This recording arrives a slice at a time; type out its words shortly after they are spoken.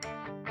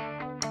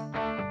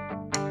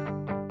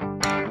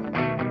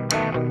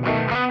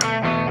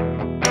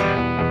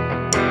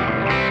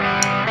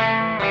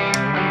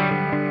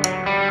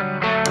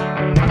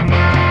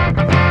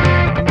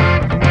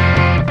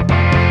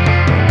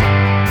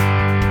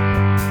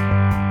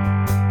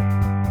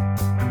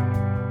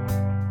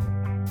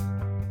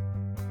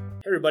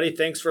everybody.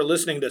 Thanks for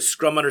listening to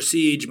Scrum Under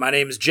Siege. My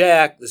name's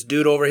Jack. This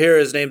dude over here,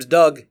 his name's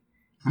Doug.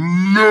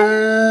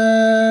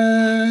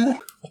 No!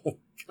 Oh,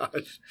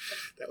 gosh.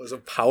 That was a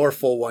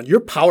powerful one.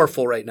 You're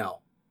powerful right now.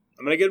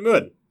 I'm in a good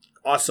mood.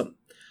 Awesome.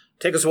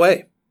 Take us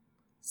away.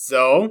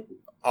 So,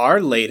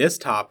 our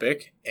latest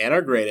topic and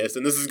our greatest,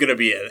 and this is going to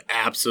be an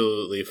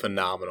absolutely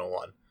phenomenal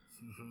one.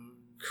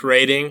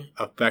 Creating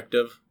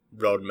effective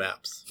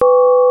roadmaps.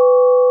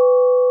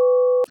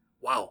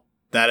 Wow.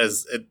 That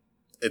is,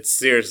 it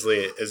seriously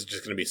is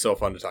just going to be so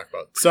fun to talk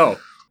about. So,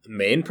 the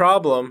main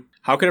problem,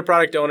 how can a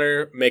product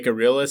owner make a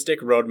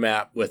realistic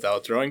roadmap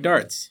without throwing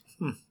darts?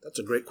 That's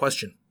a great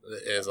question.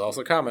 It is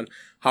also common.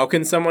 How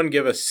can someone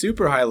give a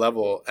super high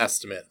level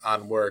estimate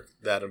on work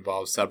that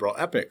involves several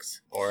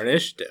epics or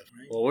initiative?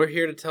 Right. Well, we're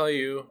here to tell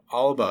you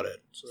all about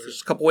it. So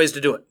there's a couple ways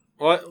to do it.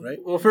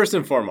 Well, first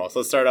and foremost,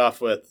 let's start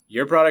off with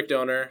your product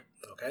owner.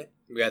 Okay.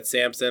 We got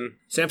Samson.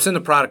 Samson,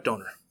 the product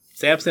owner.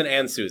 Samson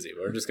and Susie.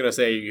 We're just going to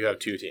say you have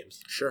two teams.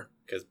 Sure.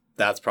 Because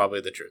that's probably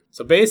the truth.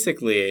 So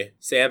basically,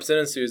 Samson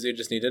and Susie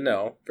just need to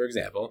know, for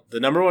example, the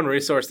number one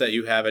resource that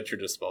you have at your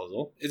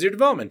disposal is your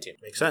development team.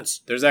 Makes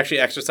sense. There's actually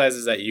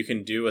exercises that you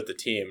can do with the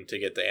team to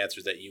get the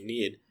answers that you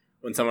need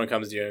when someone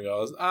comes to you and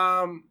goes,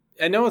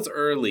 I know it's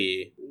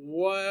early.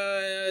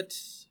 What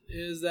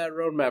is that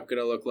roadmap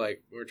going to look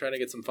like? We're trying to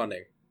get some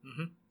funding.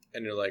 Mm-hmm.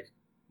 And you're like,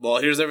 well,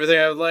 here's everything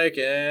I would like,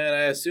 and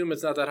I assume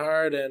it's not that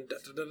hard, and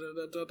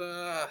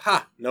da-da-da-da-da-da.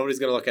 Ha! Nobody's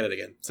going to look at it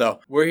again.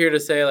 So we're here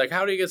to say, like,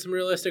 how do you get some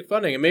realistic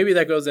funding? And maybe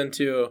that goes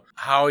into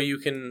how you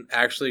can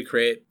actually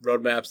create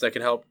roadmaps that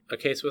can help a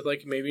case with,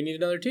 like, maybe you need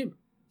another team.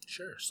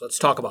 Sure. So let's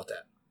talk about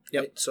that.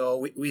 Yep. Right?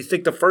 So we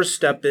think the first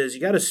step is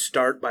you got to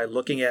start by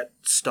looking at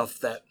stuff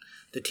that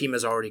the team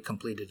has already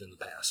completed in the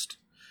past.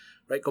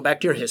 Right? Go back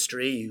to your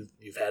history.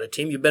 You've had a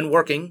team. You've been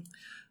working.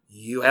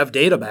 You have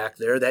data back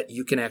there that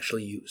you can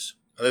actually use.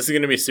 This is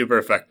going to be super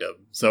effective.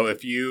 So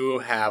if you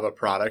have a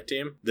product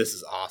team, this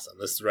is awesome.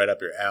 This is right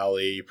up your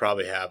alley. You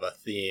probably have a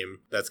theme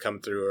that's come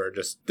through or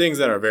just things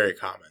that are very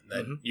common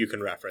that you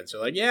can reference.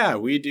 You're like, yeah,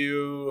 we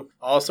do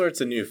all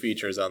sorts of new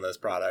features on this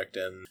product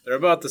and they're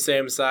about the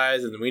same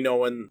size and we know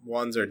when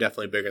ones are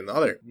definitely bigger than the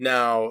other.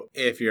 Now,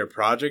 if you're a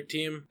project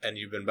team and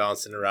you've been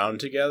bouncing around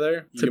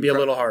together, it could be a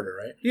little harder,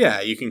 right?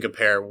 Yeah, you can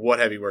compare what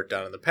have you worked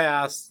on in the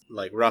past,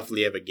 like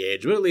roughly have a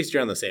gauge, but at least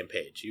you're on the same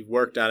page. You've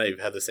worked on it,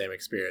 you've had the same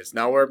experience.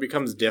 Now where it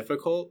becomes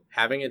difficult,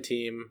 having a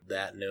team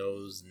that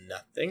knows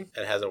nothing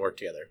and hasn't worked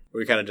together.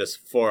 We kind of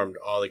just formed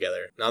all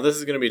together. Now this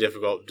is going to be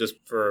difficult just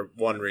for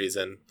one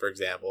reason. For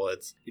example,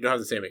 it's you don't have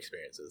the same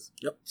experiences.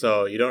 Yep.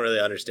 So you don't really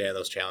understand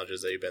those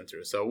challenges that you've been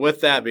through. So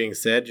with that being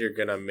said, you're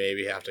going to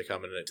maybe have to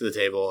come to the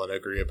table and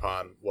agree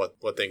upon what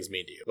things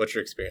mean to you, what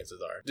your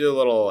experiences are. Do a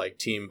little like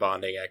team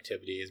bonding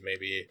activities,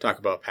 maybe talk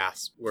about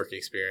past work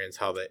experience,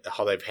 how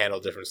they've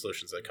handled different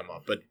solutions that come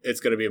up. But it's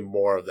going to be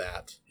more of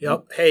that.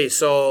 Yep. Hey,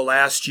 so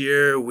last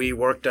year we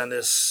worked on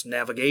this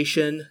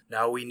navigation.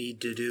 Now we need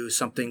to do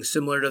something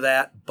similar to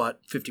that,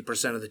 but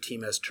 50% of the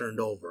team has turned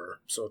over.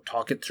 So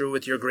talk it through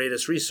with your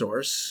greatest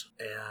resource,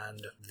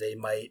 and they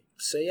might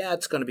say, yeah,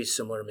 it's going to be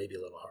similar, maybe a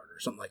little harder,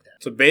 something like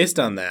that. So based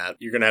on that,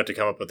 you're going to have to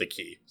come up with a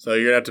key. So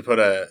you're going to have to put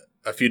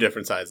a few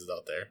different sizes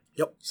out there.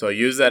 Yep. So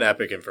use that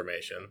epic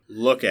information,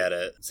 look at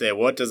it, say,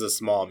 what does a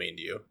small mean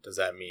to you? Does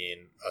that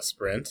mean a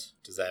sprint?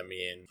 Does that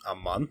mean a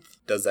month?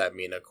 Does that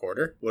mean a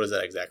quarter? What does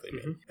that exactly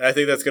mean? And I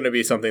think that's going to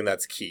be something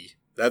that's key.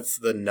 That's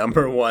the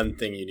number one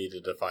thing you need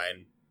to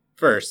define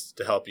first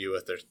to help you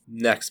with the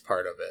next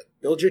part of it.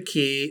 Build your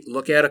key,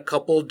 look at a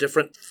couple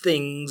different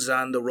things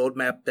on the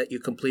roadmap that you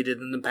completed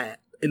in the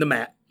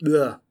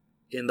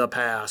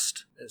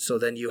past. So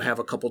then you have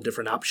a couple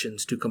different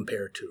options to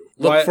compare to.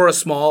 Look for a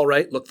small,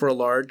 right? Look for a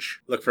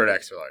large. Look for an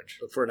extra large.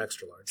 Look for an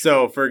extra large.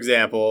 So, for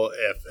example,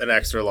 if an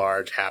extra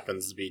large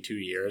happens to be 2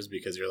 years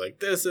because you're like,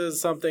 this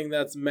is something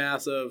that's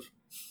massive.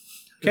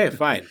 Okay,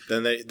 fine.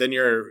 Then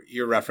your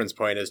reference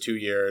point is 2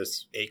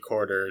 years, 8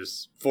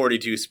 quarters,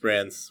 42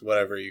 sprints,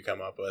 whatever you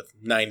come up with,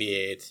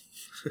 98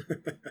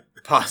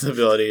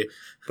 possibility.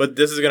 But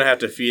this is going to have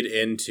to feed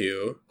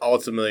into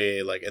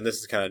ultimately, like, and this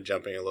is kind of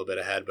jumping a little bit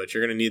ahead, but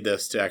you're going to need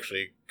this to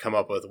actually come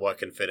up with what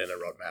can fit in a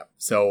roadmap.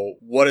 So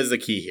what is the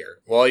key here?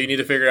 Well, you need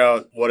to figure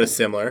out what is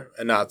similar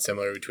and not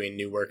similar between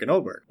new work and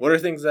old work. What are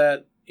things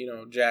that,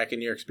 Jack,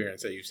 in your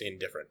experience that you've seen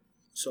different?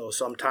 So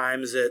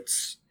sometimes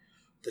it's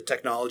the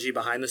technology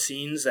behind the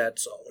scenes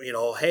that's,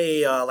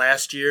 hey,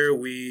 last year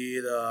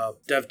the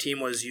dev team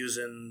was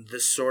using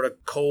this sort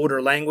of code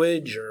or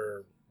language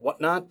or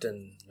whatnot,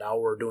 and now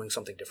we're doing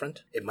something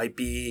different. It might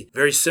be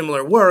very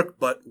similar work,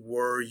 but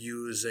we're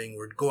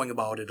going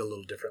about it a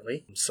little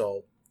differently.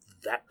 So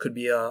that could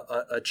be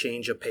a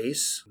change of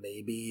pace.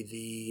 Maybe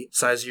the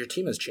size of your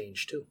team has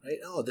changed too, right?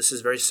 Oh, this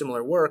is very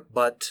similar work,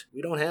 but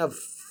we don't have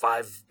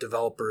 5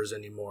 developers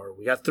anymore.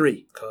 We got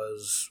 3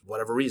 because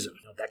whatever reason.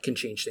 That can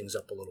change things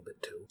up a little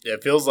bit too. Yeah,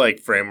 it feels like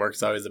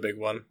framework's always a big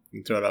one.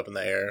 You can throw it up in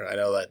the air. I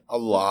know that a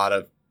lot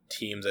of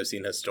teams I've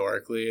seen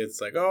historically,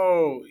 it's like,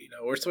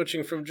 we're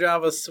switching from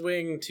Java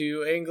Swing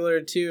to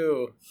Angular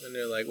 2. And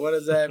they're like, what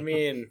does that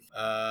mean?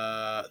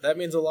 That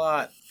means a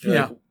lot. You're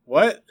like,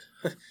 what?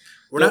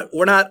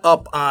 We're not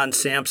up on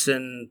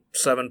Samson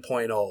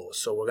 7.0,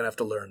 so we're gonna have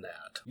to learn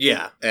that.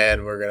 Yeah,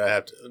 and we're gonna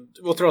have to.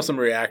 We'll throw some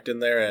React in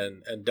there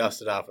and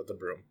dust it off with the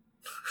broom.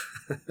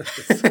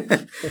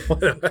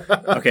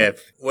 Okay,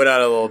 went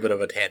on a little bit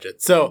of a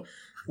tangent. So,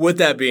 with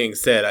that being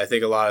said, I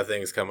think a lot of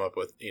things come up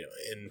with,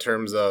 in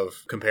terms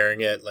of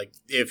comparing it, like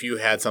if you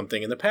had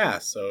something in the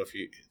past. So if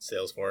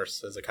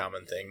Salesforce is a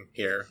common thing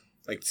here,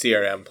 like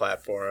CRM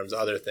platforms,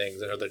 other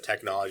things, and other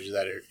technologies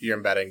that you're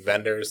embedding.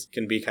 Vendors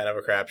can be kind of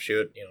a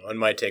crapshoot. It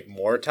might take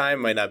more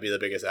time, might not be the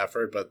biggest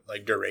effort, but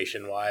like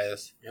duration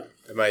wise,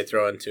 it might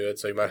throw into it.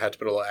 So you might have to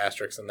put a little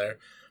asterisk in there.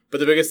 But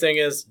the biggest thing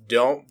is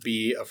don't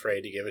be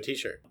afraid to give a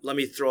t-shirt. Let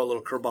me throw a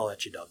little curveball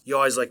at you, Doug. You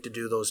always like to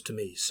do those to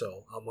me,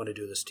 so I'm going to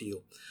do this to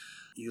you.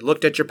 You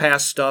looked at your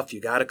past stuff. You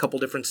got a couple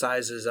different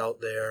sizes out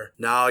there.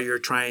 Now you're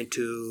trying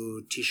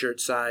to t-shirt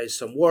size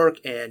some work,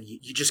 and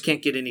you just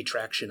can't get any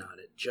traction on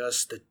it.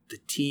 Just the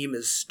team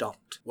is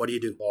stumped. What do you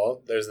do?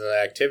 Well, there's an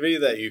activity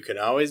that you can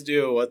always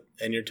do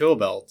in your tool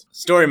belt.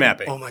 Story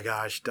mapping. Oh my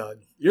gosh,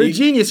 Doug. You're a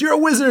genius. You're a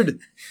wizard.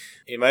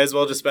 You might as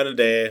well just spend a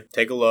day,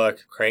 take a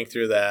look, crank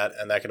through that,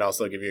 and that can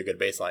also give you a good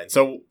baseline.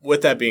 So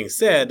with that being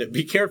said,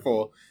 be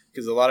careful,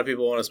 because a lot of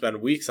people want to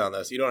spend weeks on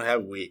this. You don't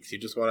have weeks. You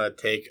just want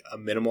to take a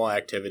minimal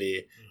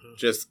activity,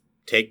 just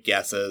take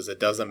guesses. It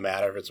doesn't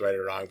matter if it's right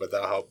or wrong, but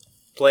that'll help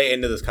play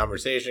into this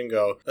conversation.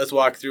 Go, let's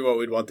walk through what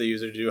we'd want the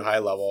user to do high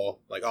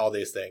level, like all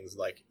these things,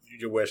 like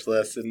your wish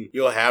list. And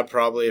you'll have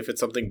probably, if it's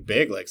something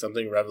big, like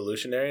something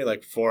revolutionary,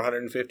 like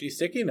 450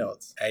 sticky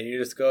notes. And you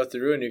just go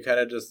through and you kind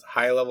of just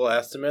high level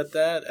estimate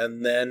that.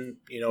 And then,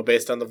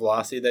 based on the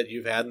velocity that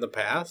you've had in the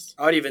past.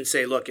 I would even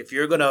say, look, if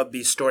you're going to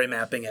be story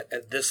mapping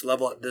at this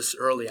level, at this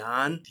early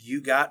on,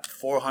 you got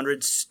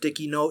 400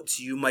 sticky notes,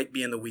 you might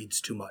be in the weeds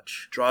too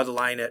much. Draw the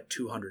line at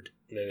 200.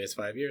 Maybe it's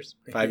 5 years.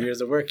 5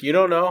 years of work. You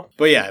don't know.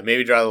 But yeah,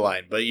 maybe draw the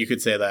line. But you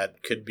could say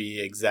that could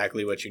be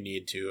exactly what you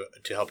need to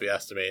help you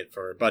estimate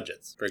for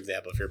budgets. For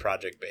example, if you're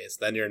project-based,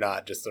 then you're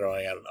not just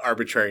throwing out an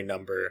arbitrary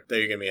number that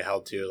you're going to be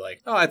held to,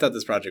 like, oh, I thought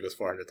this project was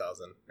 $400,000.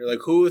 You're like,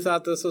 who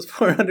thought this was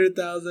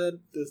 $400,000?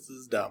 This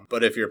is dumb.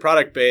 But if you're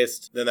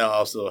product-based, then that'll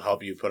also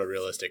help you put a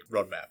realistic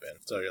roadmap in.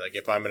 So you're like,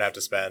 if I'm going to have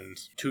to spend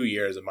 2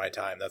 years of my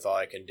time, that's all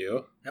I can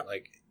do. Yep.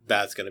 Like,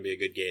 that's going to be a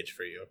good gauge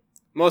for you.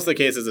 Most of the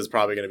cases, it's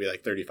probably going to be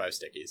like 35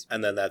 stickies.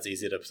 And then that's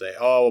easy to say,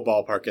 oh, we'll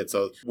ballpark it.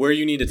 So where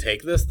you need to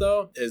take this,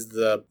 though, is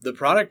the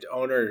product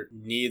owner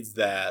needs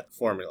that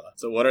formula.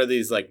 So what are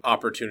these like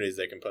opportunities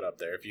they can put up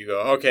there? If you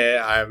go, okay,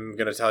 I'm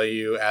going to tell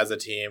you as a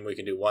team, we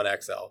can do 1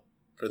 XL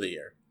for the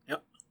year.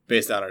 Yep.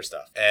 Based on our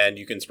stuff. And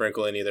you can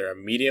sprinkle in either a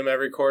medium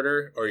every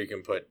quarter or you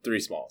can put 3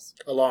 smalls.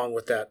 Along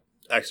with that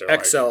extra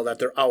Excel that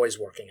they're always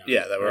working on.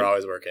 Yeah, that we're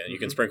always working on. You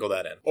can sprinkle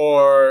that in.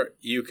 Or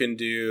you can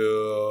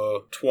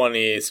do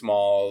 20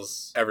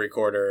 smalls every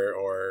quarter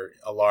or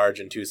a large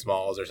and 2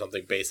 smalls or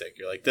something basic.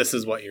 You're like, this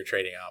is what you're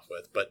trading off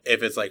with. But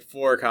if it's like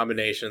 4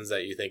 combinations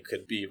that you think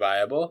could be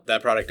viable,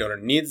 that product owner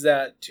needs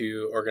that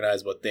to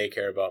organize what they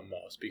care about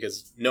most.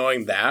 Because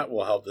knowing that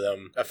will help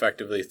them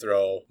effectively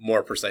throw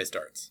more precise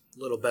darts. A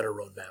little better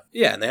roadmap.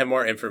 Yeah, and they have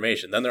more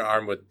information. Then they're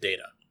armed with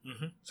data.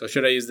 Mm-hmm. So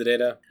should I use the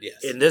data?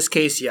 Yes. In this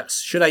case,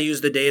 yes. Should I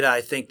use the data? I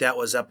think that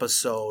was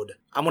episode,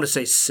 I'm going to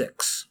say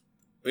 6.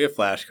 We have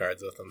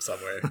flashcards with them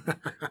somewhere.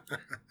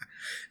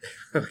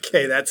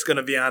 Okay, that's going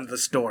to be on the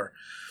store.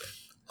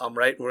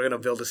 Right? We're going to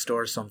build a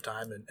store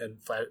sometime, and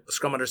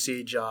Scrum Under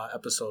Siege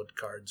episode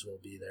cards will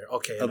be there.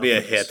 Okay. It'll be a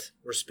hit.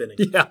 We're spinning.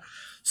 Yeah.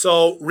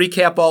 So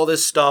recap all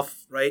this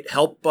stuff, right?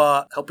 Help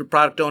your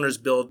product owners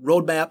build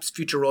roadmaps,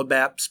 future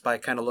roadmaps, by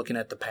kind of looking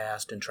at the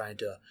past and trying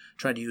to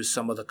use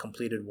some of the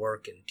completed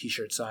work and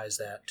t-shirt size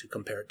that to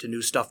compare it to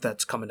new stuff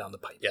that's coming down the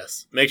pipe.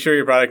 Yes. Make sure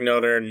your product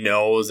owner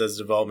knows as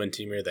a development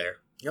team you're there.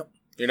 Yep.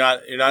 You're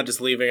not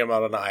just leaving them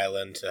out on an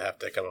island to have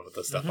to come up with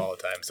this stuff all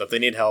the time. So if they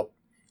need help,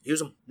 use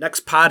them.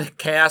 Next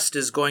podcast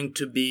is going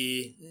to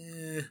be,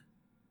 I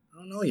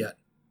don't know yet.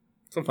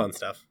 Some fun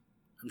stuff.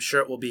 I'm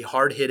sure it will be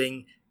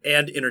hard-hitting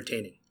and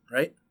entertaining,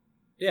 right?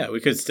 Yeah, we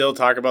could still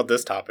talk about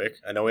this topic.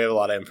 I know we have a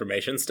lot of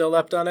information still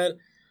left on it,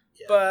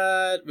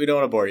 but we don't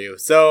want to bore you.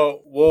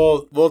 So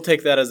we'll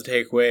take that as a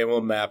takeaway, and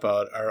we'll map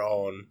out our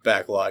own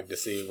backlog to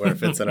see where it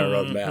fits in our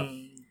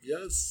roadmap.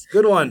 Yes.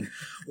 Good one.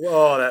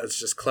 Whoa, that was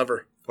just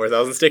clever.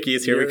 4,000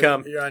 stickies. Here we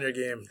come. You're on your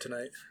game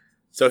tonight.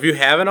 So if you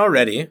haven't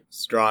already,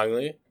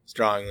 strongly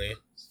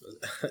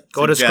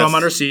go to Scrum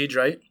Under Siege,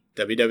 right?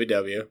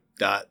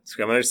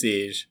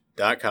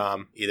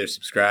 www.scrumundersiege.com. Either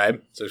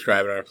subscribe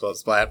on our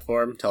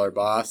platform, tell our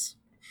boss.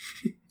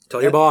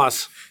 Tell your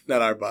boss.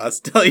 Not our boss.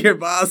 Tell your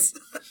boss.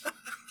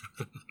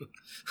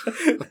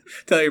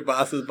 Tell your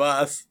boss's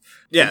boss.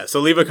 Yeah, so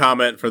leave a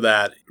comment for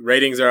that.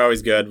 Ratings are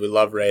always good. We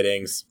love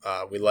ratings.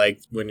 We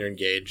like when you're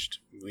engaged.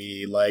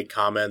 We like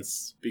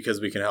comments because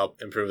we can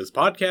help improve this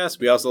podcast.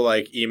 We also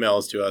like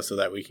emails to us so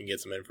that we can get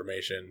some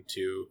information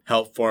to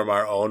help form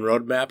our own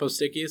roadmap of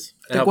stickies.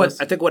 I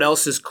think what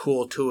else is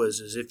cool too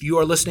is if you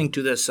are listening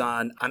to this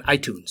on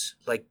iTunes,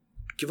 like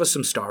give us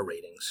some star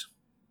ratings.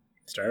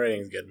 Star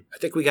rating is good. I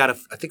think we got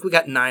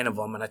 9 of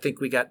them, and I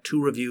think we got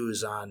 2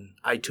 reviews on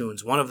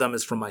iTunes. One of them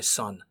is from my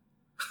son.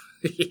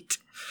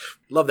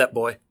 Love that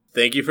boy.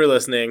 Thank you for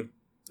listening.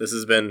 This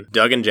has been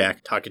Doug and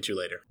Jack talking to you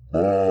later.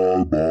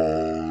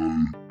 Bye-bye.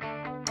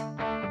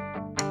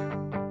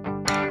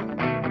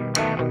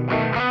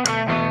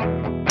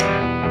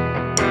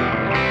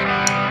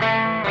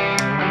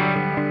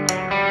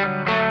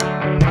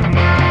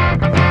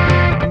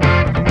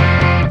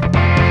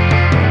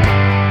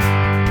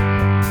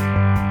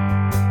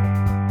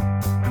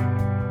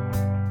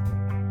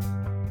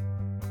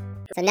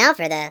 So now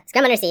for the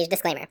Scrum Under Siege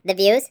disclaimer. The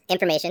views,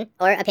 information,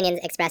 or opinions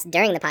expressed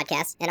during the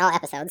podcast and all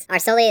episodes are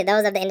solely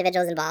those of the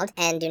individuals involved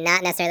and do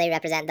not necessarily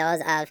represent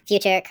those of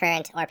future,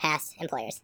 current, or past employers.